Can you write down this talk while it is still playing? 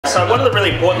So one of the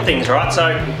really important things, right?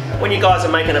 So when you guys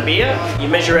are making a beer, you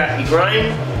measure out your grain,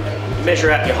 you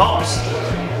measure out your hops,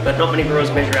 but not many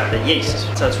brewers measure out the yeast.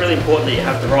 So it's really important that you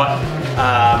have the right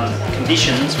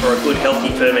conditions for a good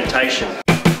healthy fermentation.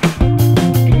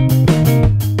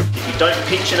 If you don't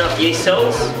pitch enough yeast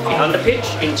cells, if you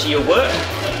underpitch into your work,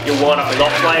 you'll wind up with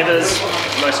off flavours,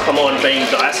 most common one being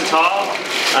diacetyl,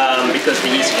 because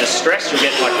the yeast are just stressed. You'll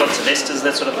get like lots of esters,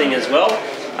 that sort of thing as well.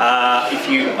 If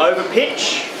you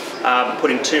overpitch,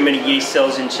 putting too many yeast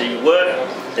cells into your work,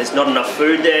 there's not enough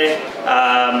food there,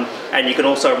 and you can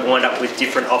also wind up with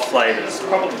different off flavours.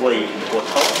 Probably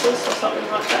autolysis or something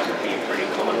like that would be a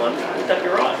pretty common one. Would that be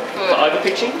right? For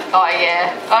overpitching? Oh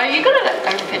yeah. Oh, you've got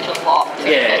to overpitch a lot.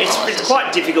 Yeah, it's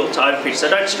quite difficult to overpitch, so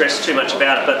don't stress too much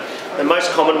about it, but the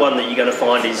most common one that you're going to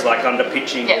find is like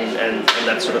underpitching and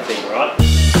that sort of thing, right?